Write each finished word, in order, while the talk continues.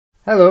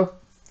Hello,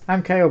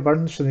 I'm Kyle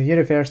Burns from the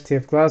University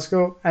of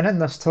Glasgow, and in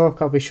this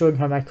talk I'll be showing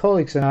how my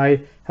colleagues and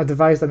I have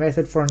devised a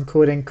method for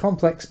encoding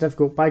complex and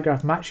difficult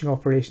bigraph matching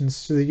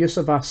operations through the use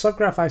of a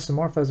subgraph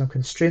isomorphism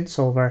constraint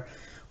solver,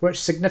 which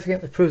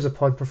significantly improves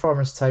upon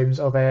performance times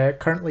of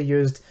currently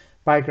used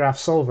bigraph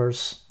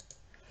solvers.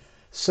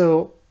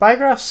 So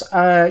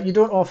bigraphs you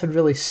don't often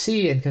really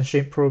see in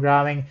constraint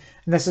programming,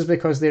 and this is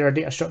because they are a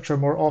data structure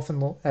more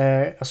often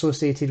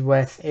associated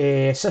with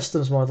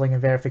systems modeling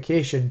and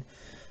verification.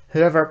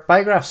 However,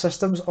 bigraph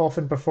systems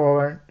often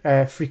perform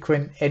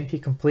frequent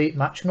NP-complete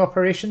matching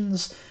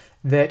operations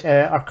that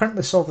are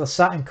currently solved with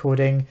SAT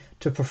encoding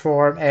to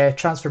perform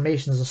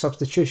transformations or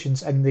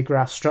substitutions in the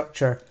graph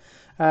structure.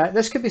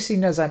 This could be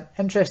seen as an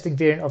interesting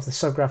variant of the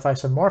subgraph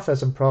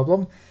isomorphism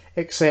problem,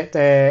 except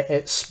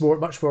it's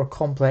much more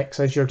complex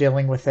as you're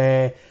dealing with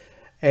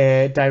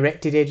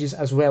directed edges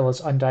as well as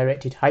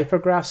undirected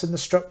hypergraphs in the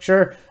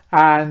structure,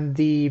 and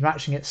the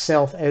matching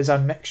itself is a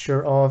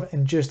mixture of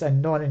induced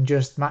and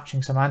non-induced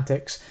matching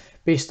semantics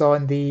based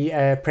on the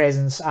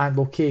presence and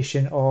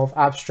location of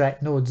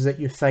abstract nodes that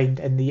you find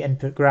in the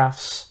input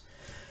graphs.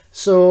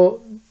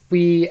 So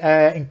we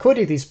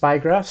encoded these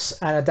bigraphs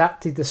and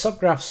adapted the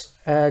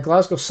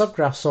Glasgow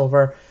subgraph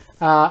solver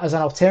as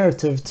an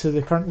alternative to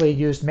the currently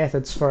used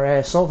methods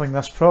for solving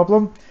this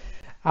problem.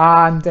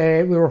 And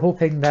we were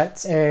hoping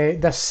that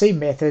this same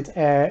method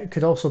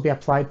could also be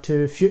applied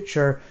to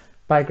future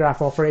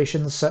bigraph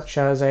operations such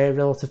as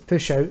relative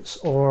pushouts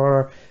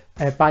or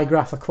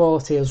bigraph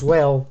equality as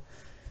well.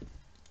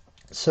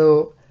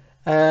 So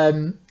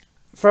from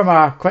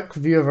a quick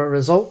review of our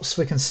results,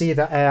 we can see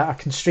that a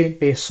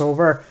constraint-based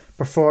solver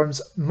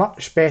performs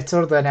much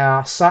better than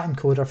a SAT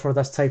encoder for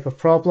this type of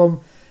problem.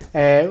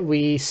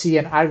 We see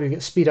an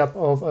aggregate speed up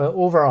of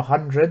over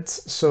 100,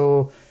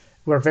 so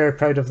we're very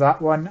proud of that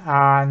one.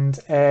 And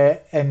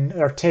in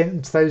our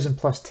 10,000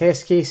 plus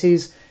test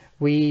cases,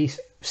 we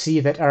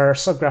see that our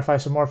subgraph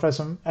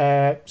isomorphism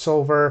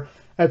solver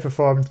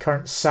outperformed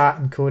current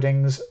SAT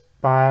encodings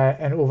by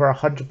over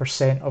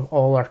 100% of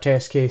all our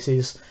test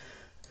cases.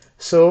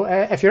 So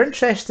if you're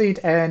interested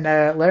in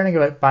learning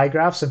about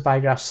bigraphs and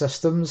bigraph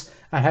systems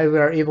and how we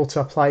are able to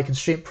apply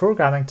constraint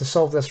programming to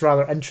solve this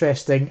rather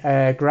interesting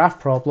graph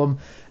problem,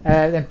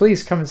 then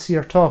please come and see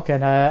our talk,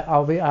 and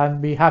I'll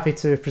be happy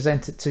to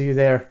present it to you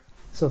there.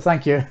 So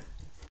thank you.